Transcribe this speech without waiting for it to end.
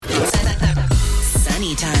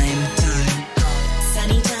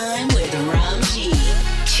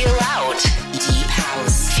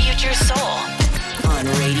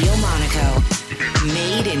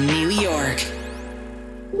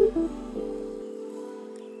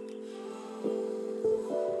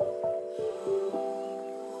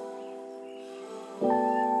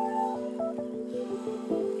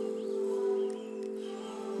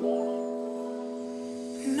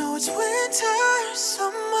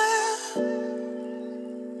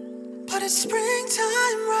it's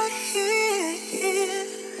springtime right here.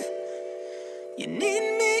 You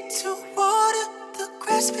need me to water the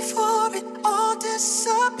grass before it all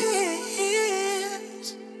disappears.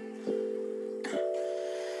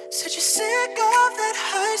 Said you're sick of that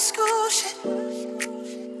high school shit.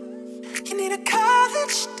 You need a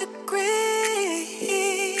college degree.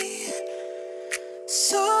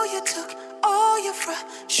 So you took all your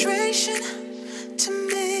frustration to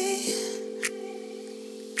me.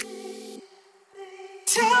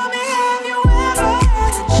 Tell me, have you ever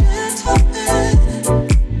had a gentleman?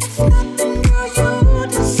 If nothing, girl, you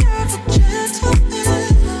deserve a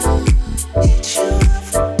gentleman. Eat you up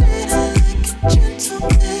for dinner like a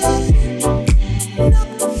gentleman. Not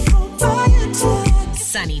before buying time.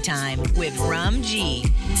 Sunny Time with Rum G.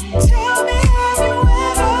 Tell me, have you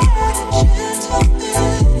ever had a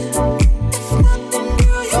gentleman? If nothing,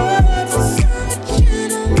 girl, you deserve a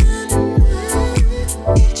gentleman.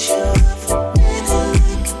 Eat you up for dinner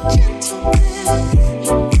like a gentleman.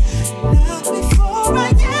 Not before I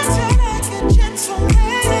get to like a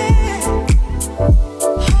gentleman.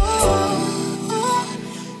 Oh,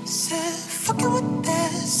 said fucking with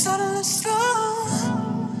that subtle and slow.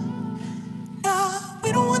 Nah, we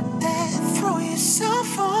don't want that. Throw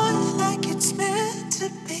yourself on like it's meant to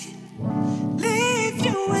be. Leave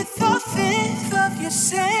you with a fifth of your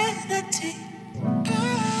sanity.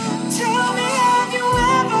 Tell me, have you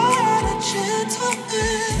ever had a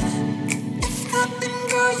gentleman? If nothing,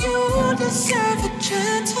 girl, you deserve a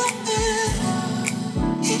gentleman.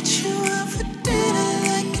 Eat you up for dinner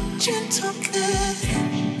like a gentleman.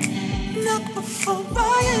 Knock before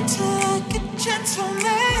buying to like a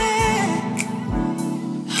gentleman.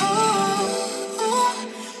 Oh,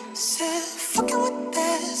 said fucking with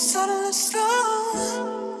that subtle and slow.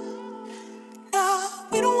 Nah,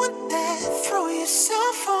 we don't want that. Throw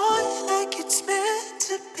yourself on like it's meant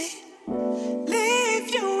to be. Leave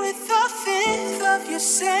you with a fifth of your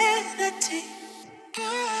sanity.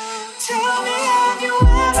 Tell me, have you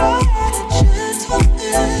ever had a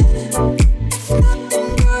gentleman? If nothing,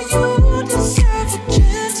 girl, you deserve a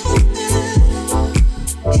gentleman.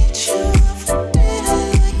 Eat you up for dinner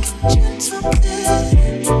like a gentleman.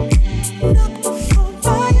 Not before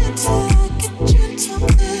buying time like a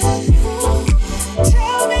gentleman.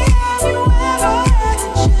 Tell me, have you ever had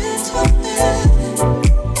a gentleman?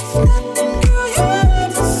 If nothing, girl, you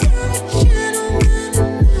deserve a gentleman.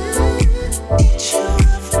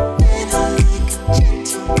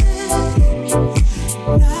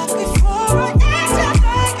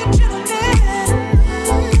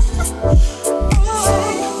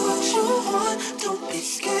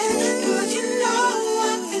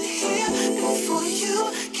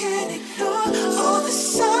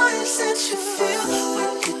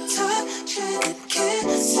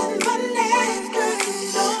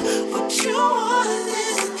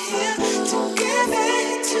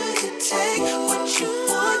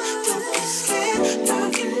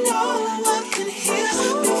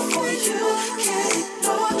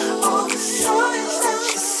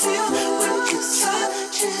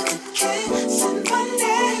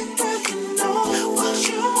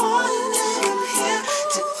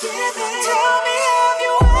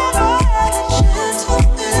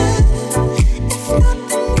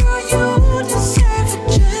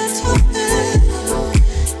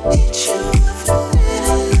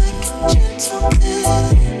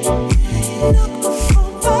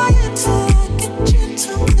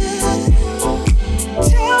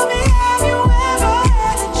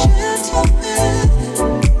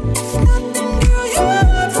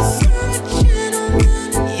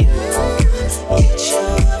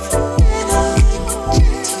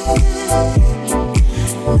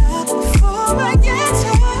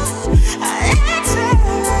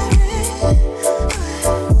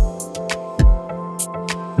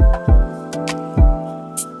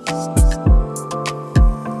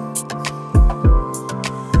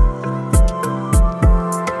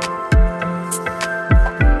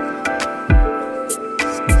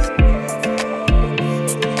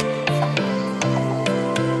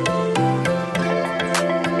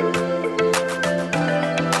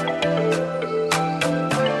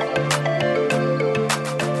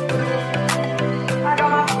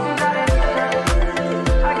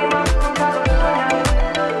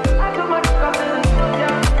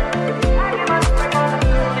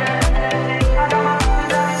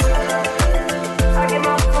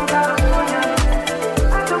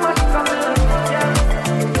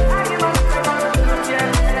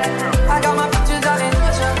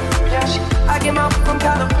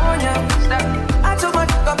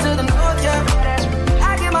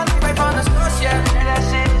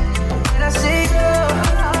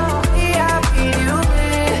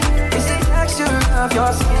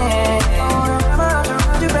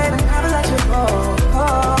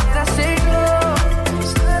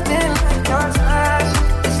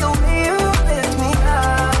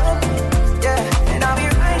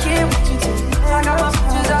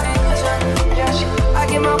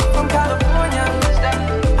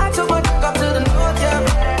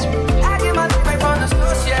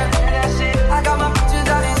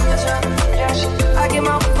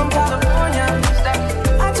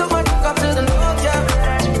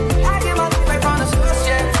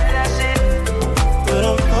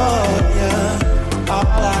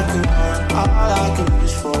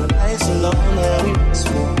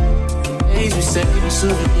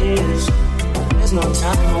 souvenirs. There's no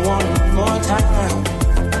time, I want more time.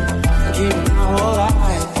 I keep it my whole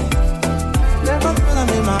life. Never put them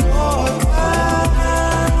in my whole life.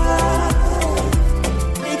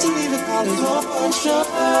 Need to leave the college open shut.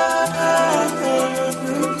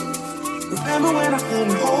 Remember when I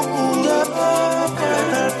couldn't hold up?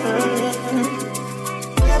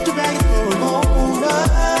 Kept you begging for a over.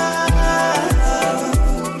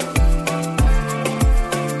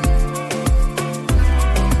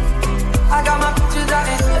 I got my pictures out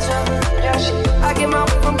in Georgia, yeah. I get my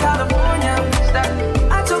way from California.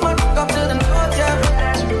 I took my up to the north, yeah.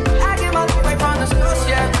 I get my way from the source,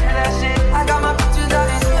 yeah. I got my pictures out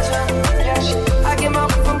in Georgia, yeah. I get my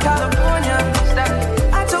way from California.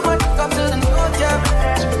 I took my up to the north, yeah.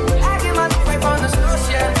 I get my way from the source,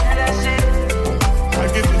 yeah. I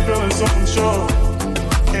get this feeling so unsure.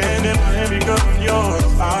 Hand in my hand because I'm yours.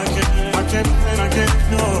 I can't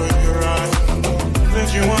ignore it. You're right. That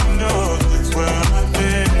you wanna know that's where I've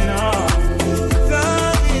been.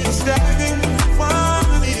 Love is staggering,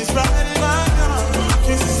 quality is right in my arms.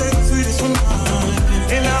 Kisses say the sweetest one,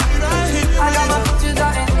 and I'll be right here. I got my pictures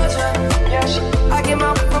out in Georgia, yeah. I get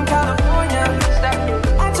my way from California.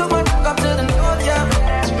 I took my up to the north, yeah.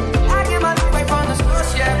 I get my way from the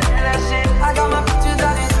source, yeah. I got my pictures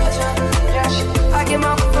out in Georgia, yeah. I get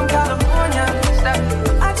my way from California.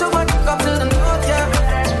 I took my up to the north, yeah.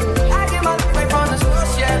 I get my way from the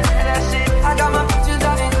source, yeah. I got my pictures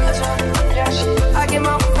out in Georgia, yeah. I get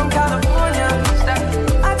my way from California.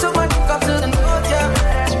 I took my up to the north, yeah.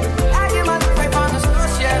 I get my way from the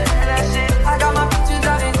source, yeah. I got my pictures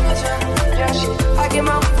out in Georgia, yeah. I get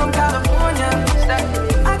my way from California.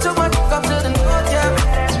 I took my up to the north, yeah.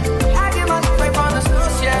 I get my way from the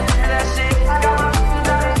source, yeah. I got my pictures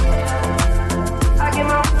out in Georgia. I get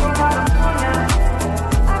my way from California.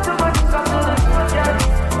 I took my up to the north, yeah.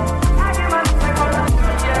 I get my way from the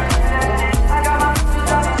source, yeah. I got my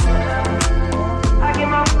pictures out in Georgia. I get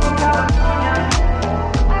my way from California.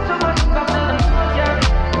 I took my up to the north,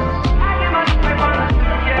 yeah. I get my way from the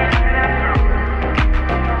source, yeah.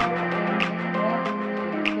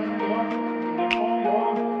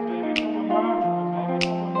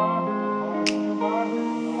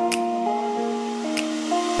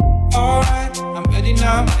 Alright, I'm ready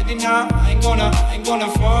now. I ain't gonna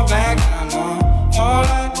fall back now, no.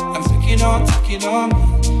 Alright, I'm take it on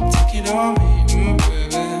me,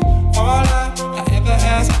 baby. Alright, I ever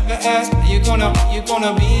ask, are you gonna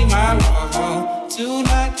be my lover?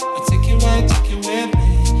 Tonight, I take it with me.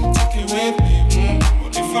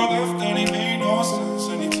 What if I left, then it made no sense?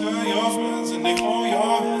 And you tell your friends, and they hold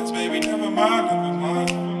your hands, baby, never mind.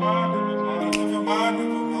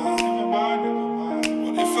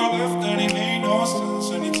 What if I left, then it made no sense?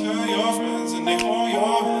 And you tell your friends, and they hold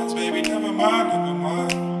your hands, baby, never mind. What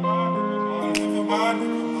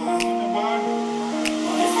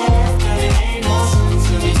if I left, then it made no sense?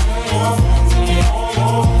 And you tell your friends, and they hold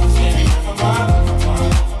your hands, baby, never mind.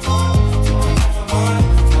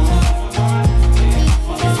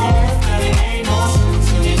 What if I left, then it made no sense?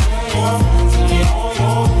 And you tell your friends, and they hold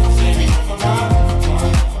your hands, baby, never mind.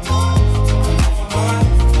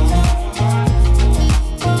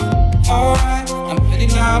 Alright, I'm ready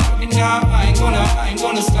now. I ain't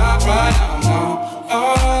gonna stop right now, no.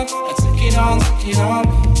 Alright, I take it on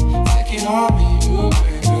me, ooh,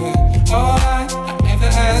 baby. Alright, I ever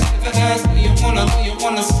ask, do you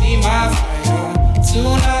wanna see my fire?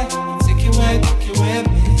 Tonight, take it with me, baby.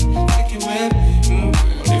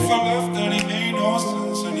 What if I left, then it made no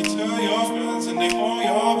sense? And you tell your friends, and they hold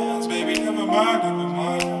your hands, baby, never mind.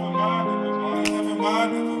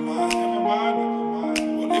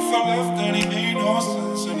 What if I left, then it made no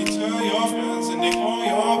sense? And you tell your friends, and they hold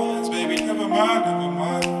your hands, baby, never mind.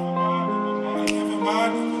 What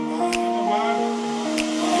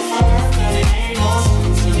if I left, then it made no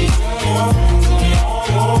sense? And you tell your friends, and they hold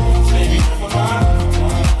your hands, baby,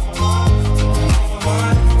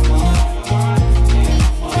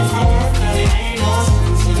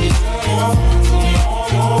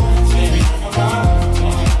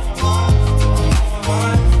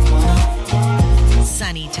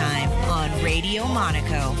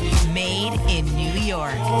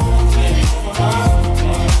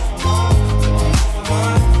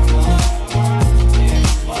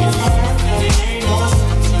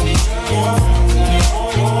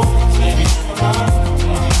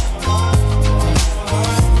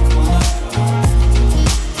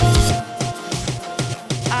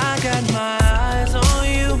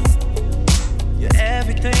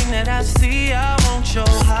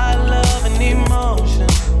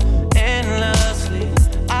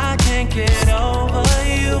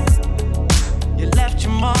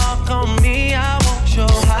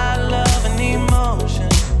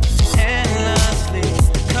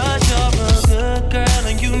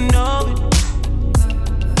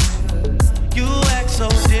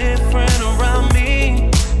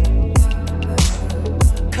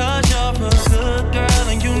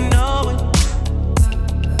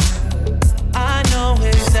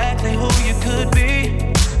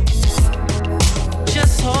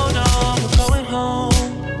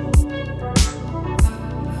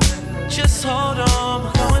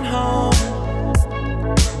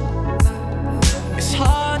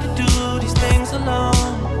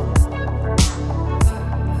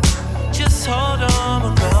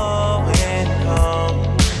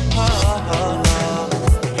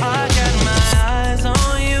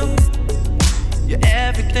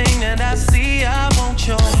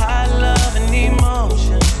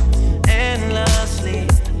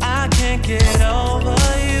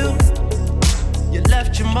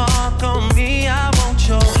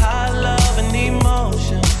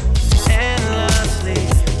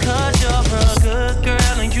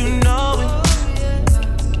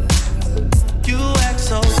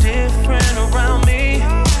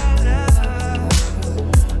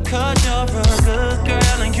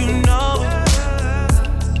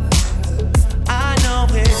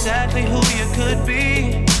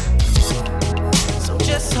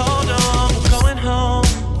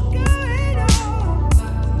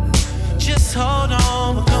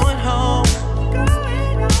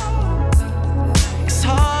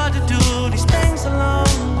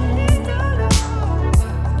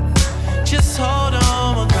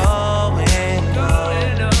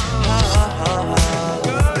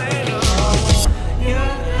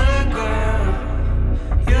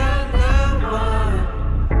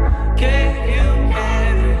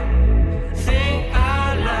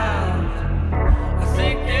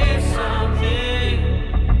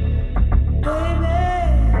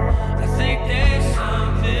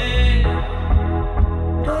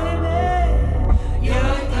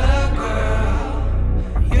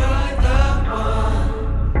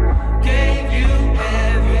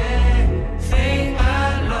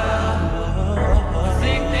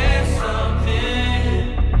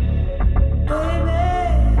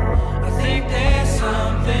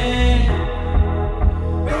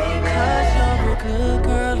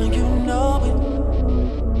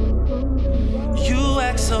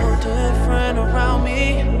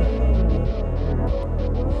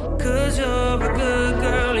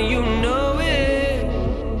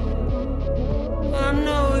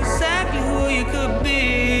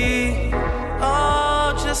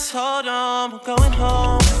 Just hold on, we're going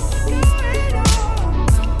home.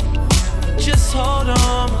 Just hold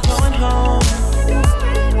on, we're going home.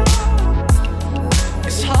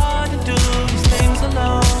 It's hard to do these things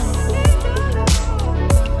alone.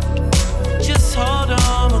 Just hold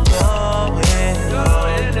on, we're going home.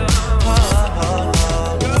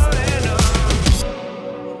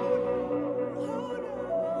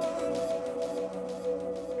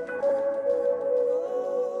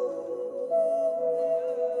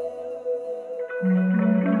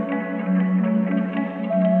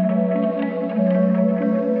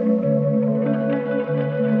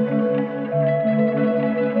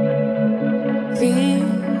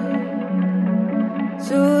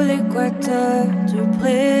 Sous l'équateur du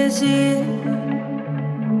Brésil,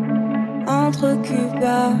 entre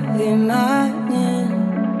Cuba et Manille,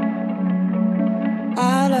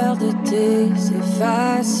 à l'heure d'été c'est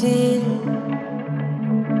facile.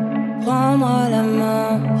 Prends-moi la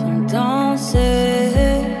main, viens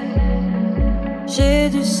danser. J'ai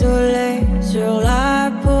du soleil sur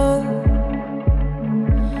la peau,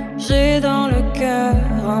 j'ai dans le cœur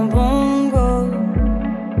un bongo.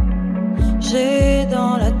 J'ai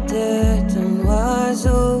dans la tête un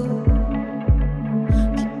oiseau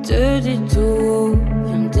qui te dit tout haut,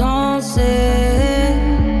 viens danser.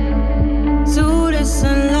 Sous le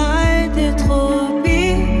sunlight des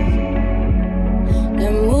tropiques,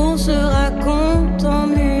 l'amour se raconte en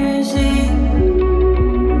musique.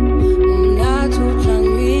 On a toute la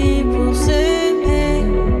nuit pour s'aimer.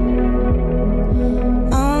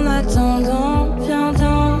 En attendant, viens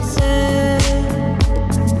danser.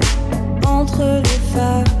 Entre les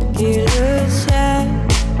vagues et le ciel,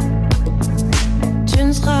 tu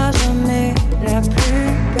ne seras jamais la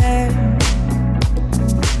plus belle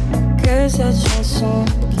que cette chanson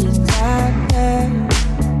qui t'appelle.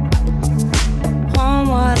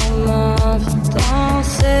 Prends-moi la main, viens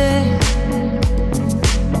danser.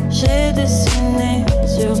 J'ai dessiné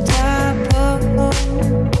sur ta peau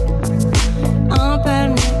un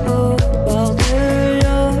palmier au bord de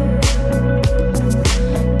l'eau.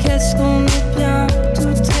 Qu'est-ce qu'on est bien,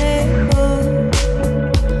 tout est beau.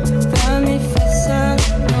 Famille fait ça,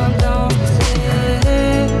 viens danser.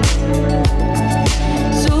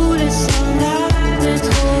 Sous les soldats des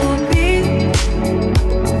tropiques,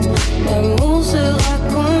 l'amour se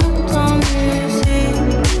raconte en musique.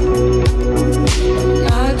 On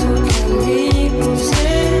a toute la nuit pour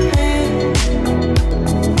s'aimer.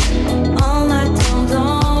 En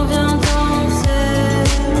attendant, viens danser.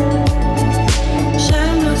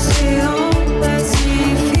 J'aime l'océan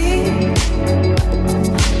Pacifique,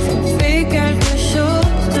 ça fait quelque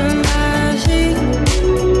chose de magique.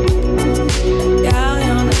 Y'a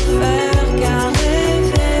rien à faire qu'à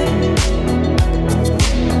rêver.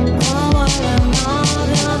 Prends-moi la main,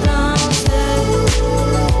 viens danser.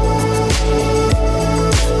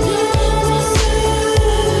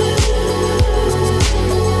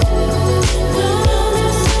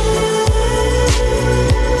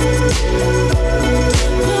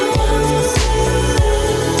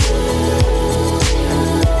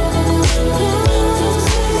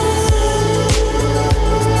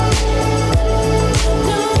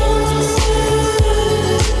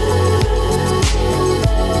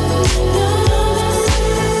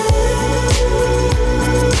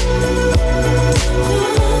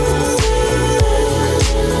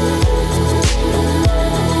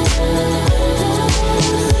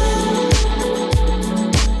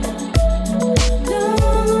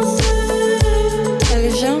 Allez,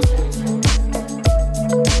 viens.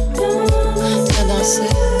 Viens danser.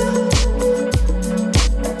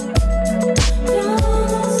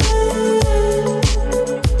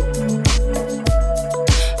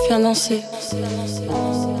 Viens danser.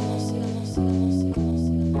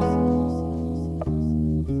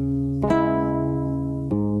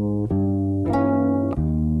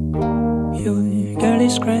 Your girl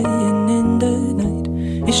is crying in the night.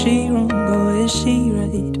 Is she wrong or is she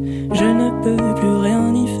right? Je ne peux plus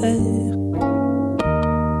rien y faire.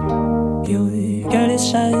 Your girl is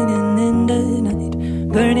shining in the night.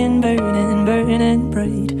 Burning, burning, burning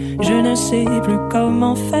bright. Je ne sais plus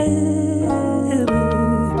comment faire.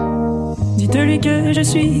 Dites-lui que je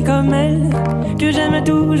suis comme elle, que j'aime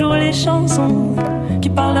toujours les chansons qui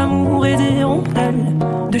parlent d'amour et des rondelles,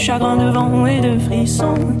 de chagrin, de vent et de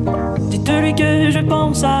frissons. Dites-lui que je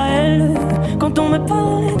pense à elle quand on me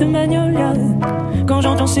parle de Magnolia, quand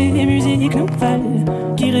j'entends ces musiques nouvelles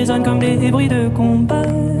qui résonnent comme des bruits de combat.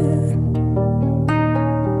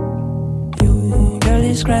 Your girl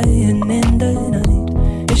is crying in the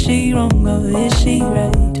night. Is she wrong or is she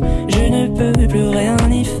right? Je ne peux plus rien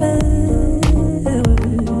y faire.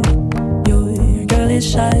 Your girl is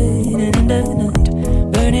shining in the night,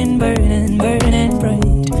 burning, burning, burning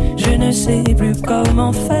bright. Je ne sais plus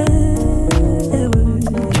comment faire.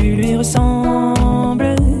 Tu lui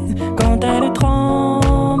ressembles quand elle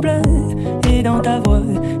tremble, et dans ta voix,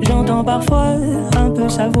 j'entends parfois un peu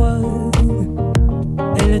sa voix.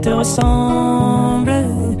 Elle te ressemble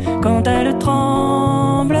quand elle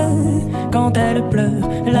tremble, quand elle pleure,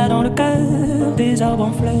 là dans le cœur des arbres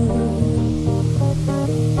en fleurs.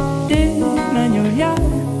 Des magnolias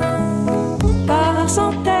par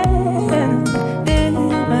centaines, des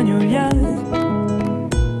magnolias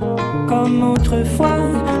comme autrefois,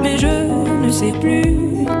 mais je ne sais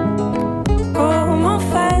plus comment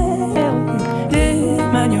faire. Les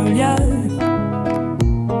magnolias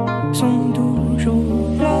sont toujours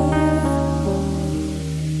là.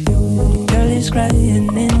 Your girl is crying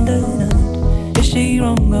in the night. Is she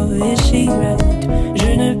wrong or is she right?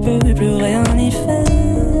 Je ne peux plus rien y faire.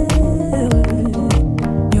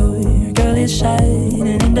 Your girl is shining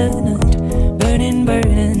in the night, burning,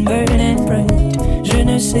 burning, burning bright. Je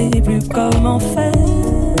ne sais plus comment faire.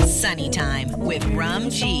 Sunny Time with Rum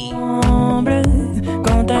G.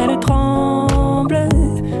 Quand elle tremble,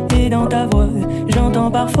 et dans ta voix,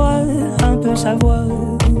 j'entends parfois un peu sa voix.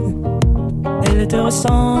 Elle te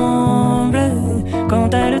ressemble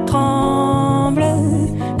quand elle tremble,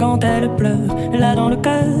 quand elle pleure, là dans le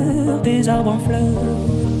cœur des arbres en fleurs.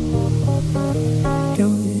 Your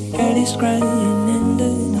girl is crying in the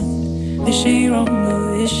night. Is she wrong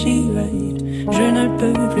or is she right? Je ne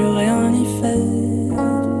peux plus rien y faire.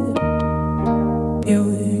 Your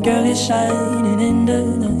girl is shining in the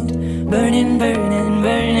night, burning, burning,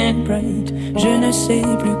 burning bright. Je ne sais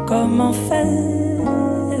plus comment faire.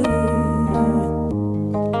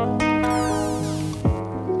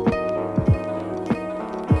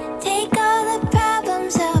 Take all the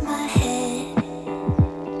problems out my head.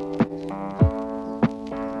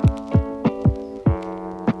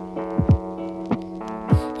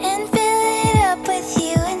 And fill it up with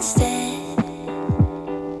you instead.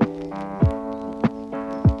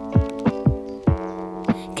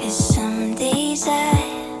 'Cause some days I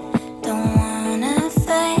don't wanna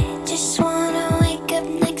fight, just wanna wake up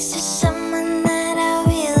next to someone that I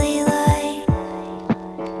really like.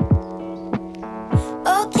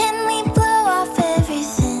 Oh, can we blow off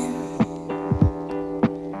everything?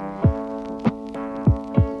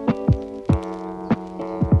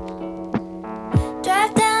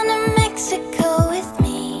 Drive down to Mexico with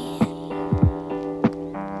me.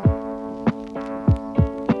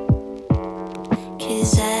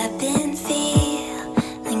 'Cause I've been feeling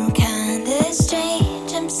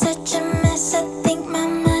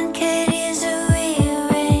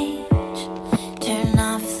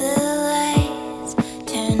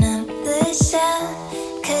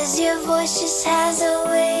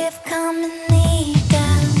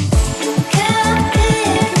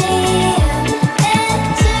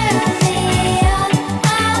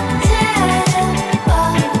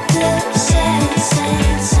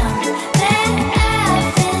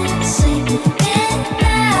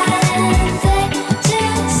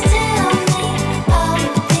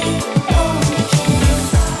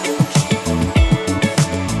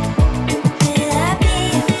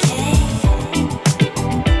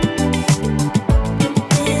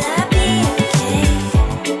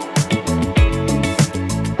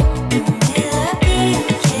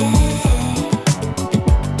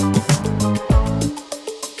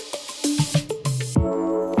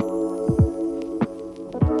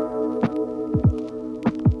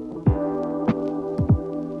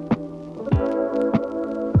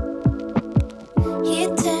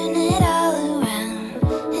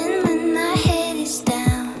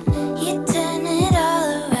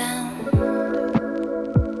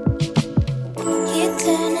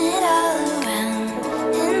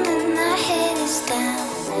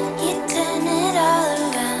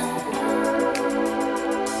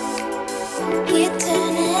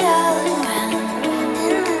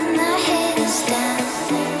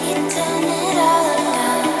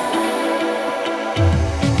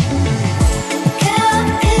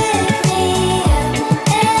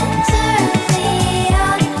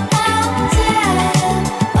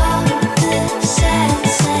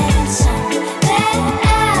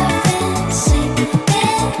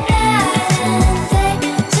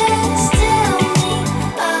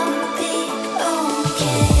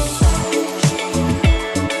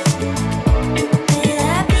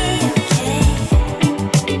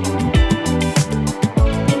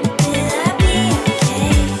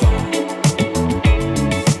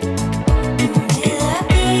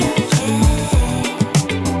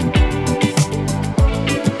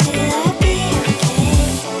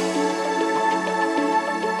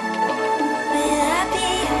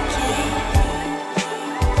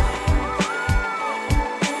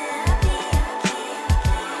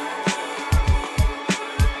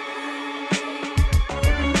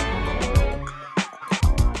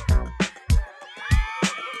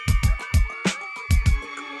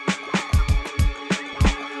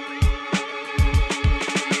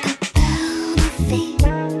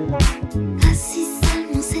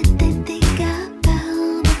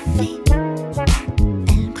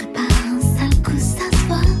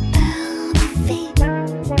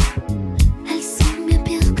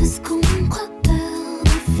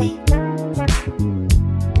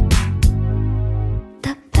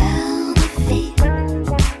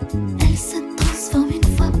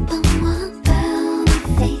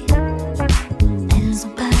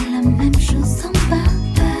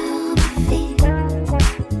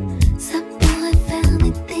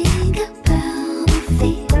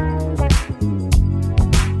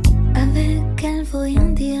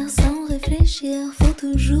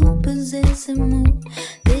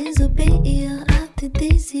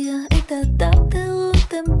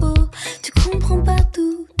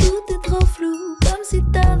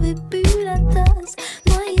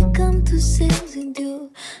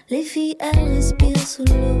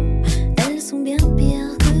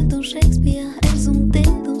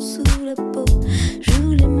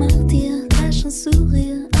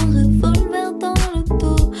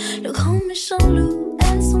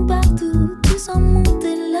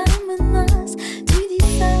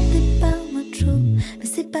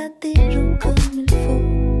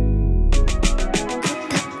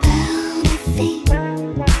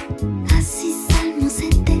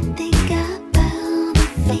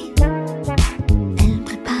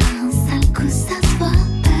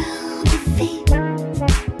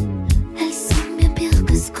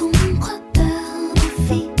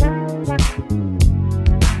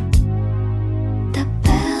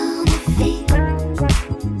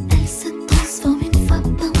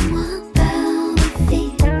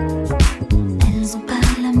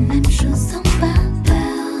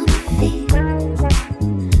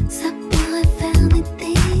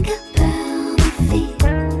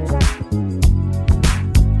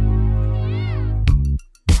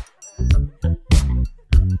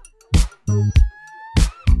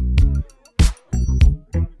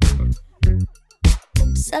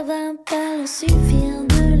Ça va pas leur suffire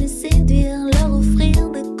de les séduire, leur offrir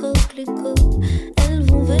des coquelicots. Elles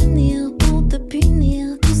vont venir pour te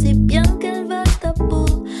punir, tu sais bien qu'elles veulent ta peau.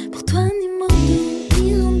 Pour toi ni mot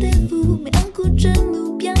ni rendez-vous, mais un coup de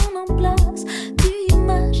genou bien en place. Tu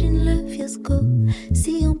imagines le fiasco,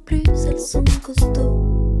 si en plus elles sont costauds.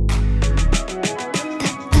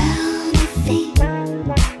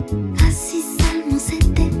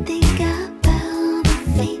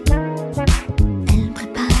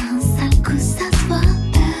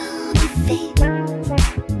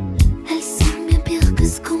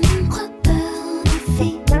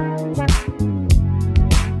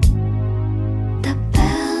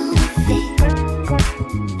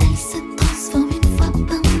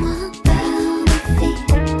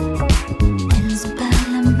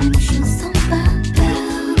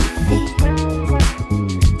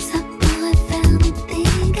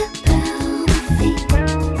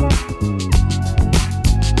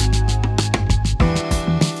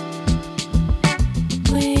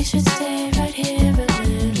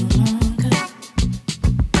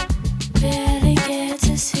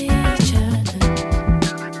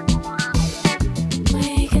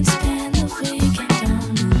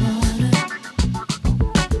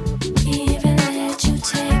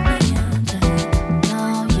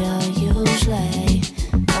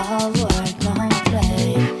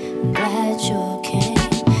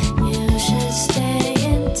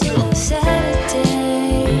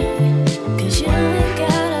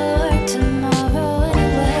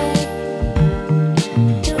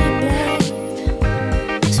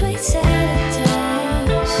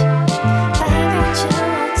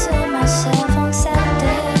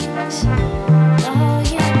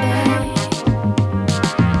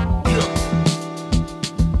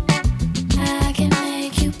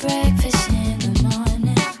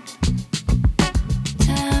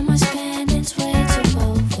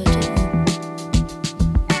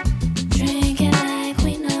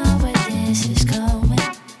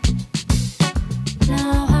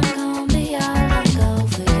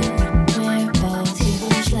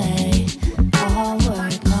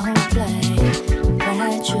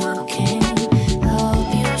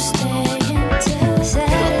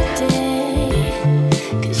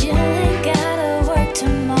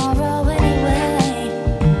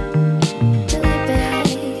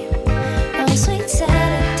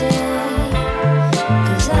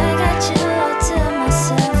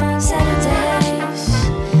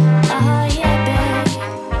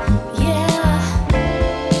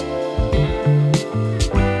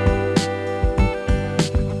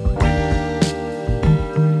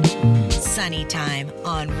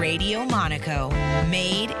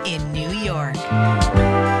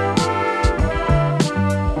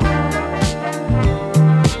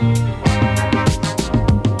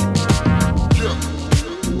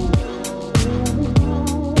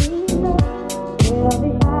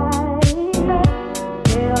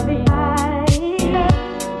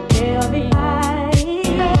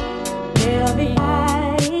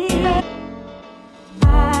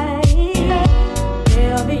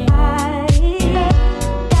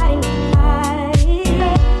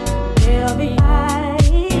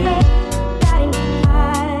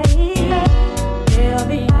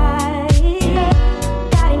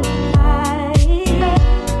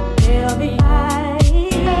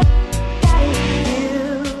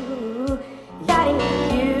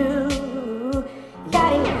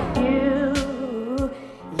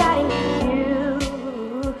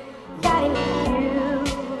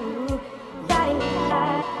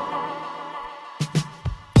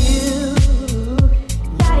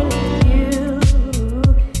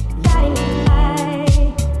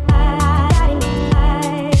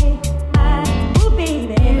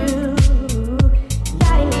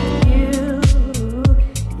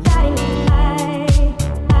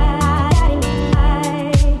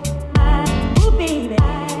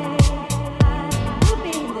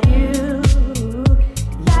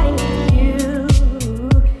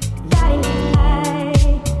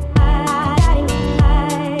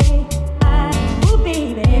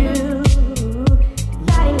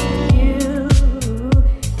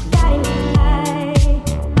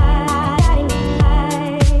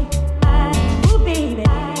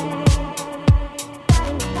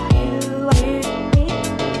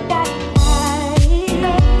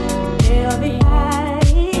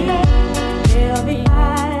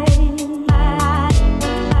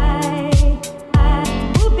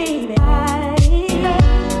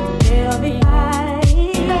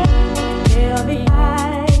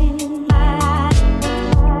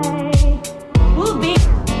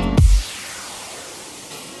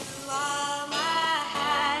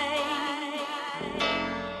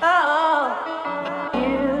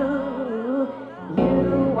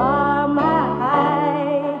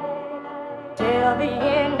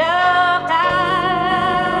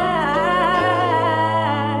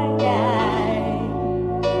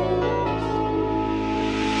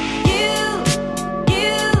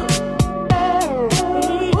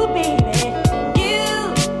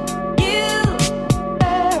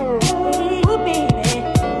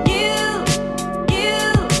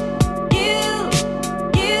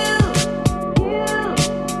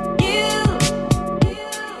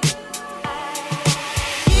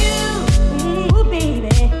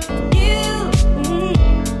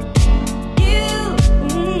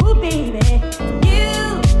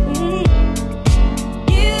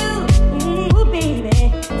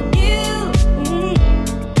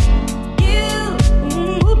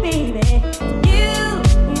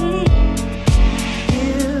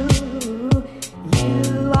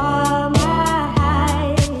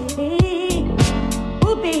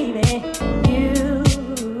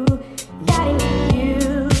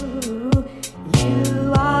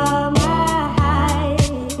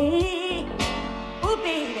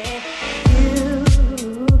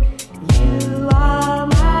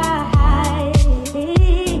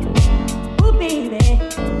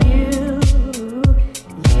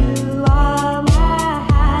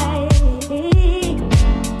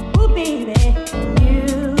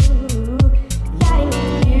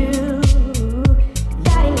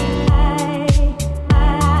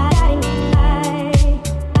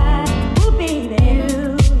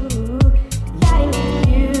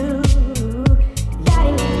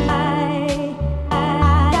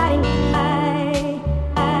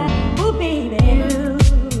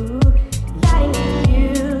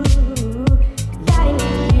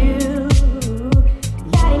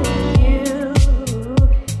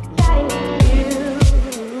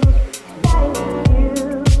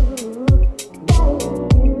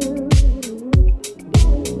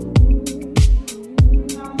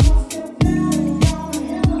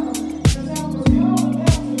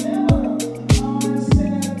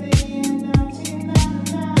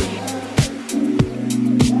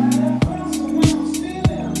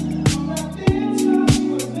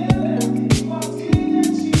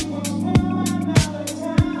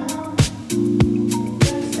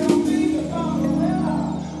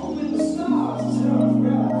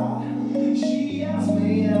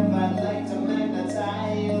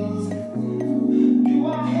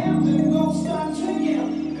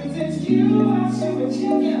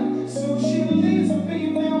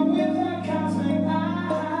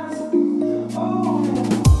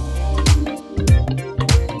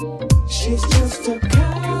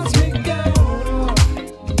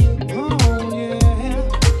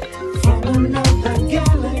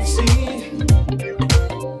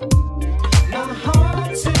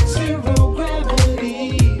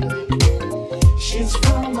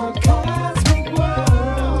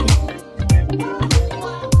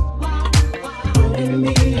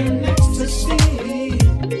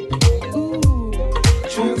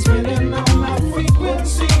 transmitting on my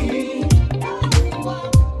frequency.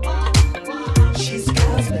 She's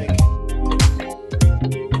cosmic.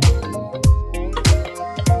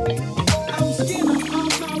 I'm skimming on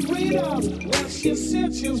my radar. Well, she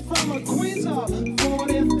said she was from a quasar,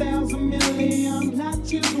 40,000 million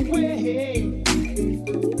light years away.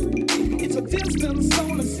 It's a distant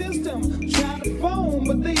solar system. Try to phone,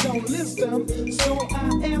 but they don't list them. So I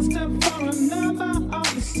asked her for a number of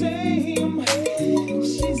the same.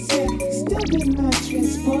 She said, step in my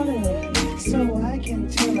transporter so I can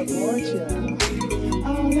teleport you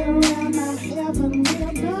all around my heavenly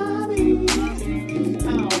body.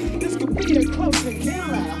 Oh, this could be a close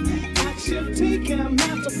encounter. I should take him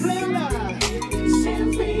out to blender. Send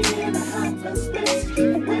me in a hyperspace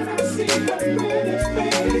when I see her pretty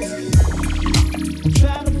face.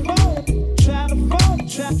 Try to phone, try to phone,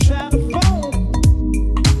 try to phone.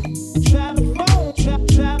 Try to phone, try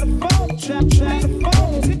to phone, try to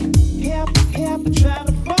phone. Help, try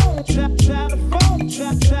to phone, try to phone, try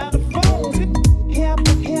to phone. Help,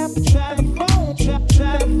 try to phone, try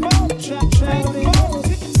to phone, try to phone.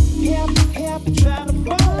 Help, try to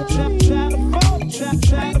phone, try to phone,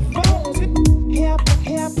 try to phone. Help,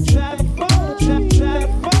 try to phone, try to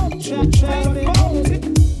phone, try to phone.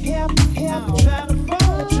 Help, try to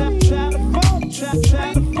phone, try to phone,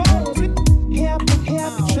 try to phone. Help,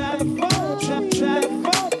 try to phone, try to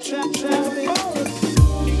phone, try to phone.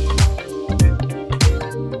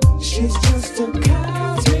 She's just a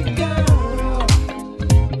cosmic girl.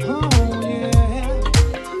 Oh yeah,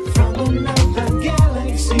 from another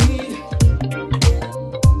galaxy.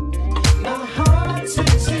 My heart's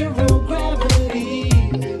at zero gravity.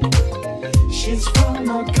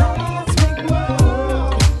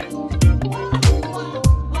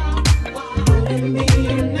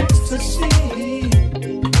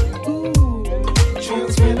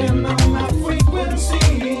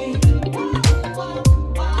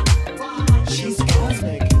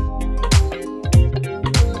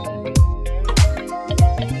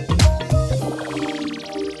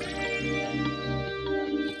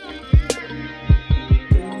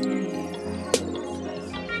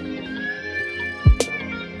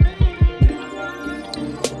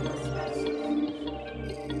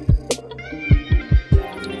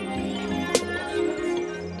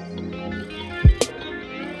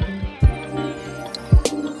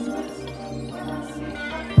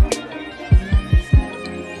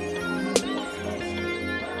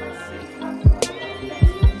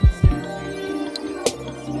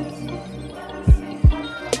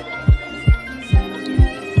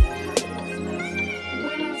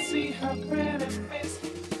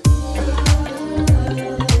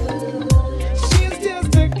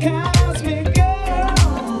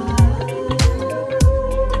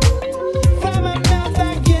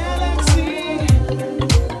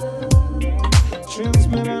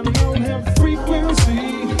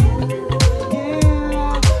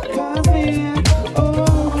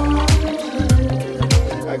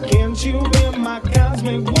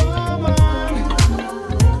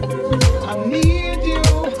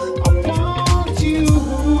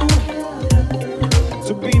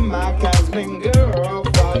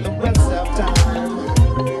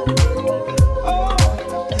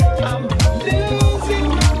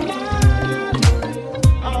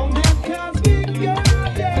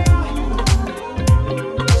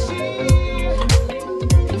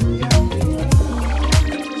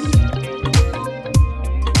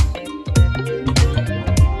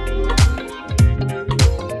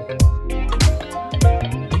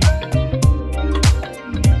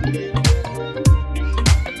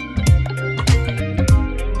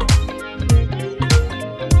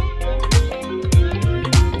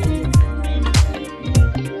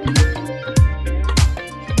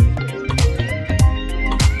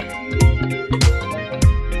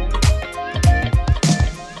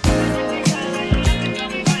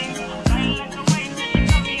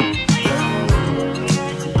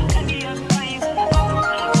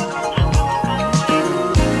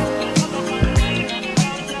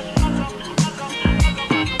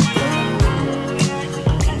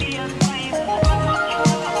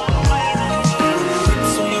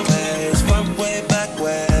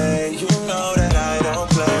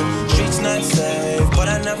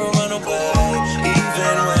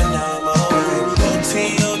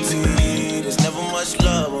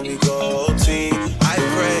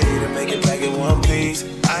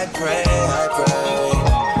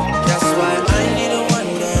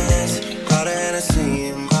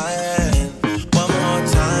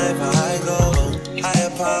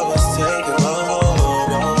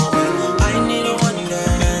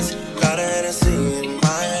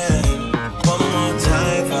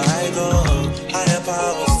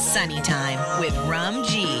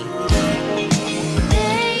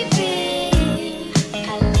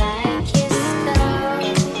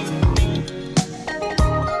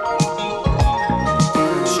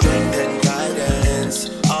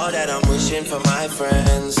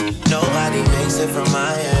 friends. Nobody makes it from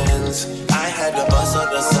my ends. I had to bust up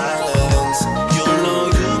the silence. You know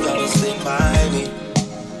you gotta stick by me.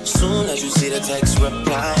 Soon as you see the text,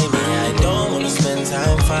 reply me. I don't wanna spend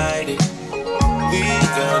time fighting. We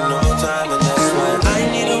got no time and that's why I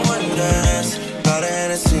need a one dance. Got a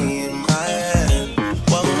Hennessy in my hand.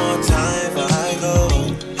 One more time before I go.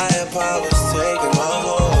 Higher powers taking my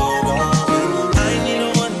hold on me. I need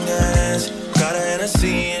a one dance. Got a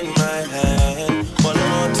Hennessy in my hand. One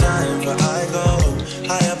more time before I go.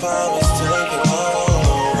 Higher powers taking my hold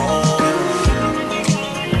on me.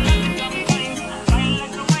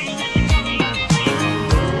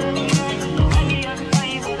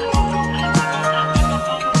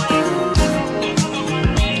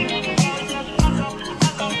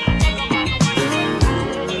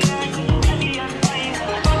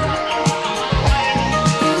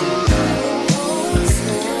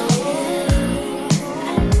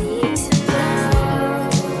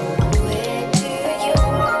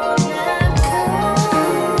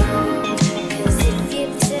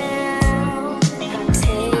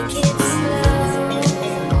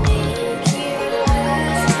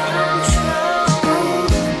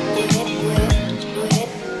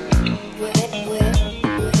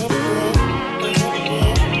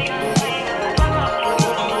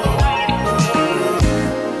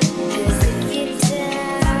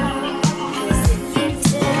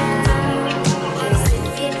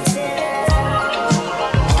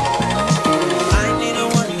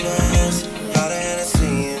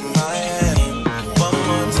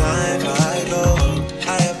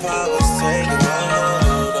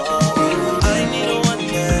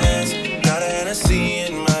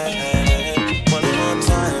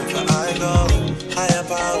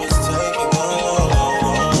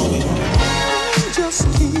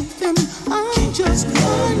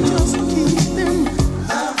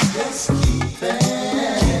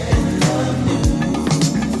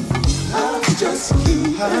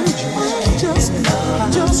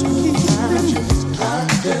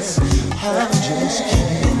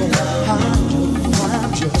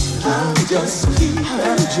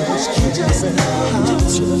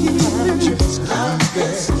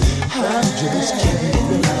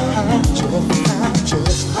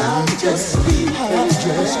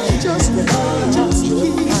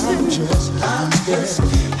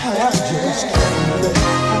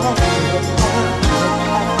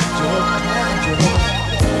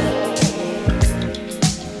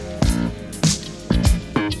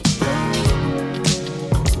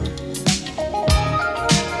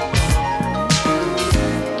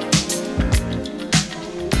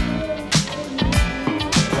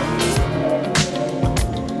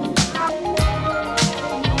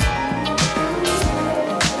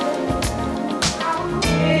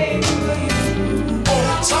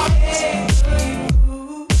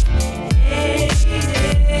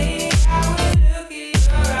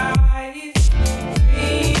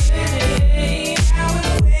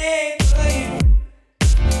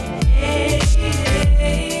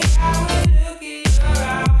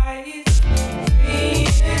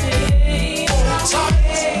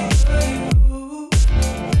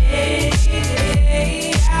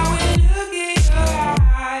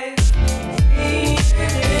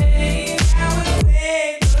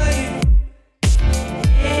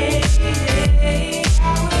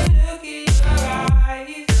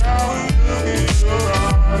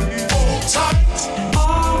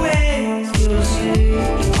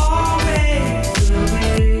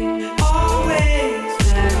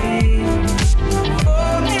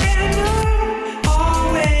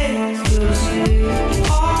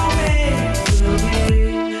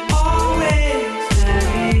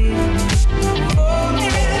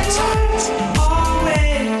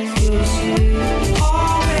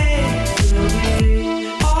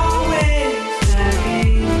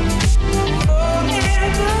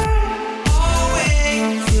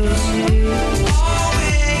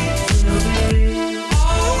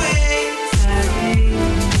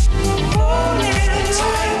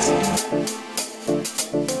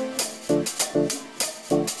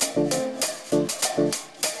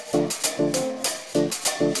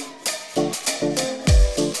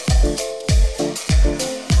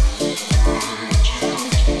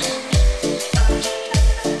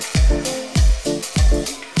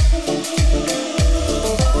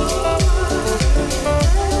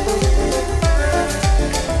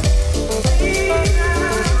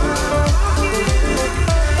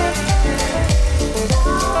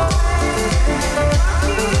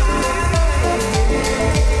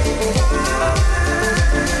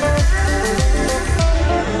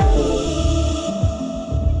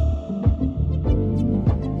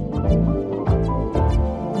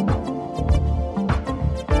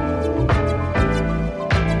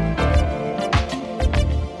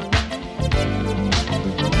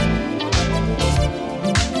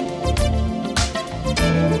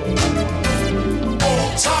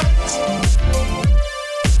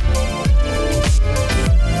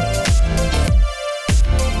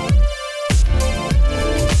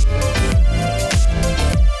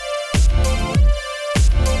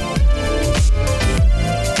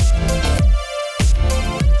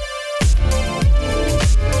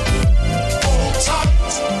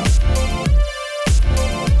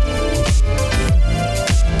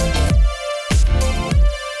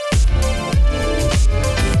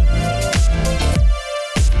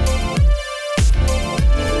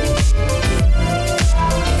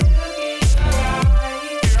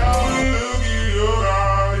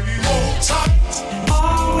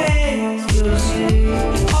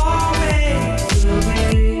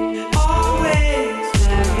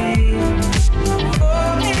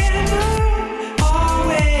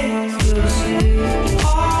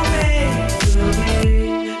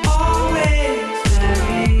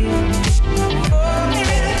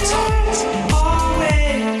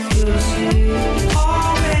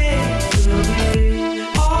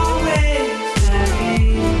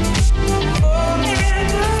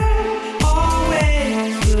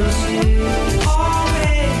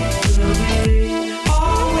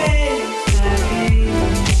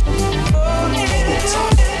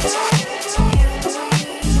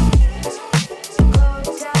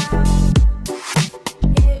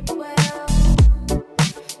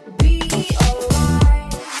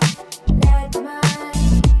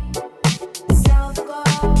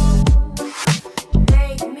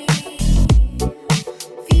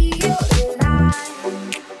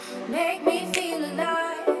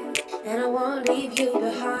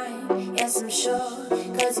 mine, yes I'm sure.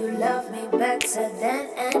 Cause you love me better than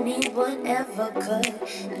anyone ever could.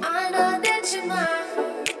 And I know that you're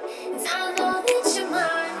mine, yes I know that you're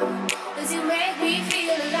mine. Cause you make me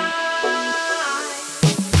feel alive.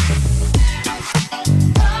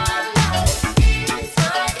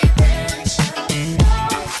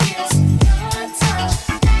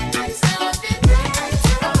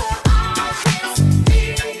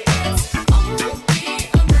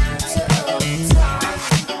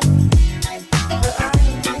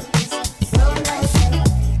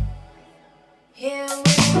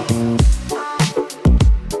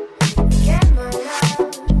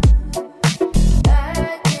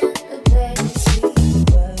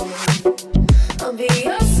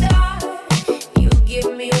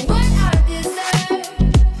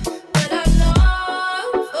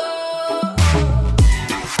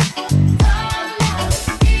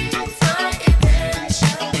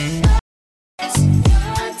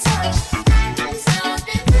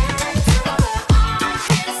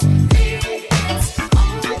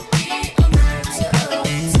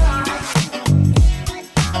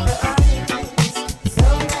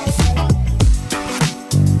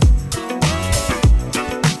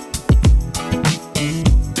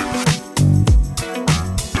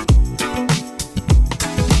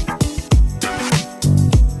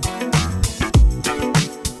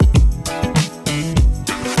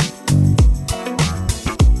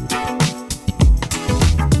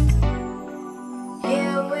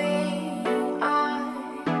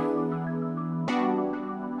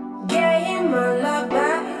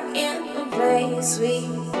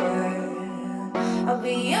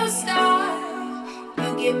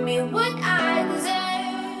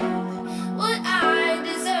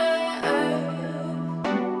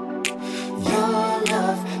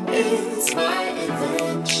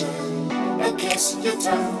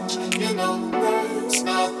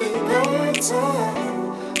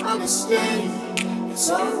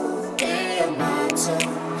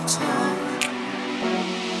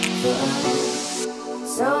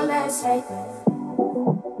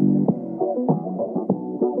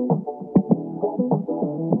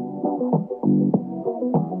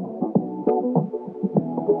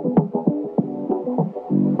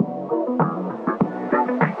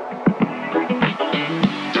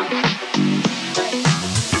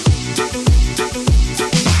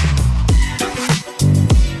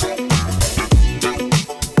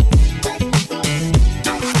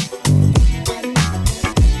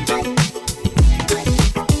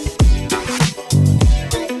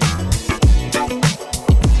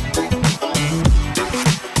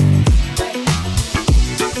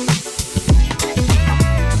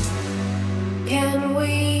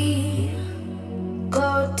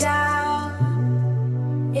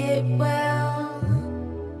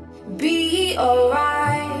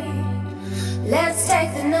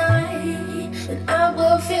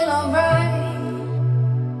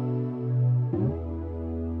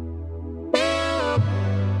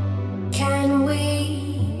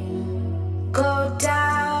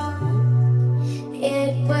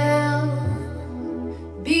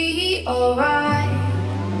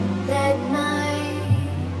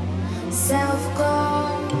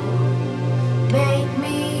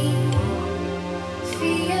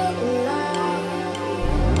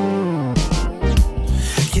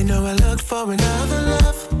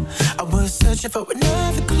 For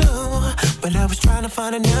another clue, but I was trying to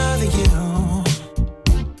find another you.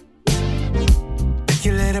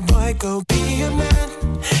 You let a boy go be a man,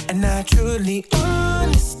 and I truly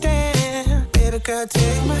understand. Baby girl,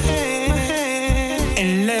 take my hand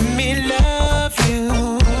and let me love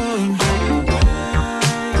you.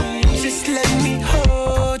 Just let me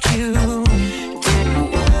hold you.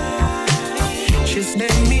 Just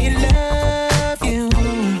let me love you.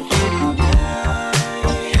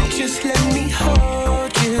 Just let me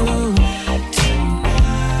hold you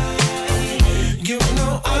tonight. You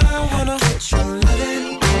know I wanna hold your loving.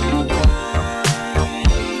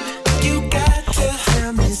 You got to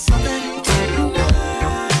tell me something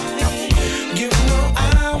tonight. You know I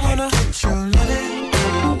wanna hold your loving.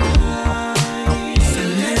 So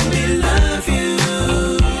let me love you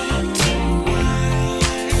tonight.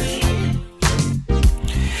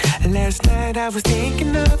 Last night I was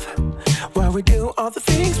thinking of why we do all the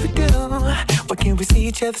things we do. Why can't we see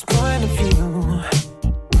each other's point of view?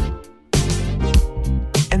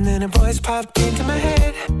 And then a voice popped into my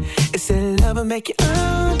head. It said love will make you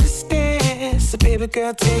understand. So baby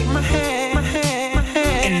girl, take my hand,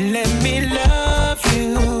 and let me love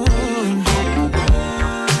you.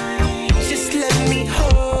 Just let me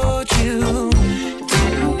hold you.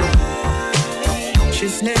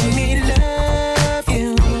 Just let me love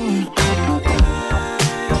you.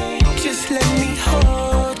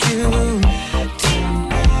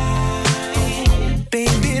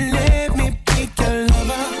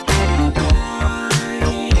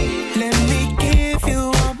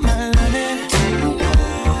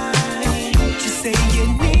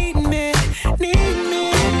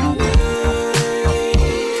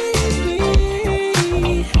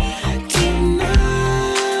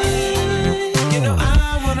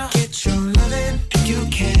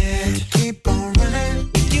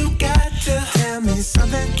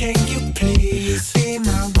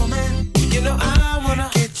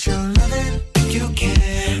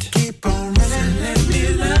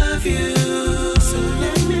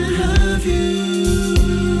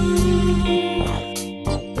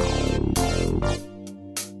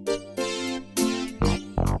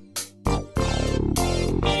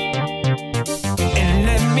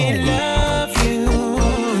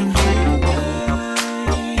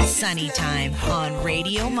 Sunny Time on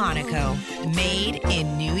Radio Monaco, made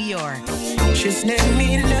in New York. Just let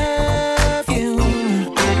me love you.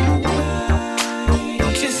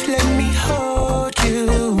 Just let me hold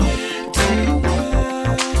you.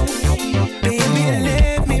 Baby,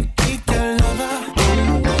 let me be your lover.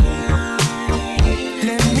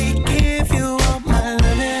 Let me give you all my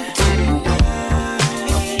loving.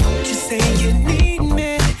 Just say you need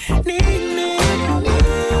me, need me.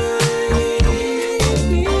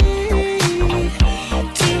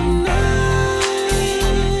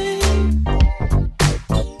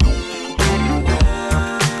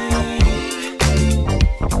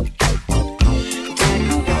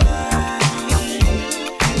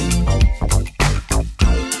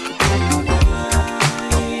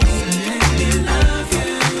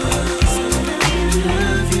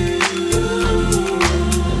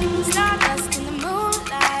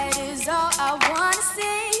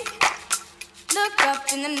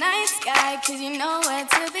 In the night sky, cause you know where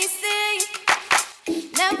to be seen.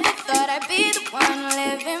 Never thought I'd be the one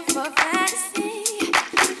living for fantasy.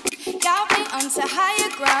 Got me onto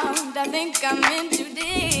higher ground, I think I'm in too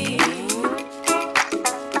deep.